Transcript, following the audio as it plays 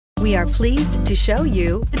We are pleased to show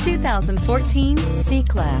you the 2014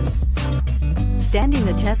 C-Class. Standing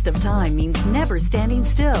the test of time means never standing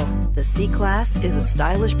still. The C-Class is a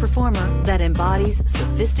stylish performer that embodies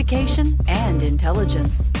sophistication and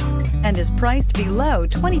intelligence and is priced below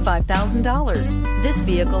 $25,000. This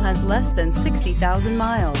vehicle has less than 60,000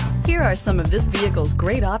 miles. Here are some of this vehicle's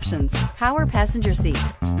great options: power passenger seat,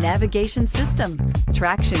 navigation system,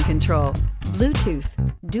 traction control, Bluetooth,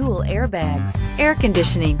 dual airbags, air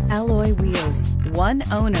conditioning, alloy wheels, one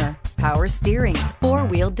owner, power steering,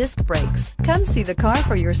 four-wheel disc brakes. Come see the car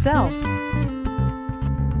for yourself.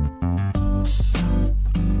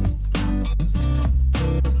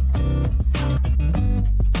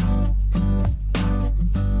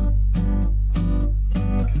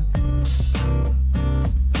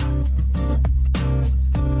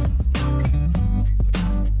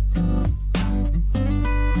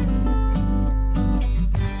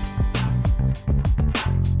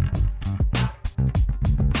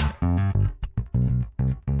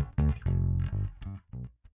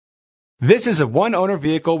 This is a one-owner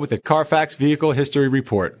vehicle with a CARFAX Vehicle History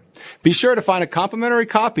Report. Be sure to find a complimentary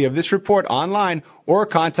copy of this report online or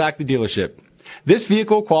contact the dealership. This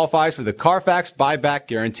vehicle qualifies for the CARFAX Buyback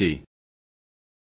Guarantee.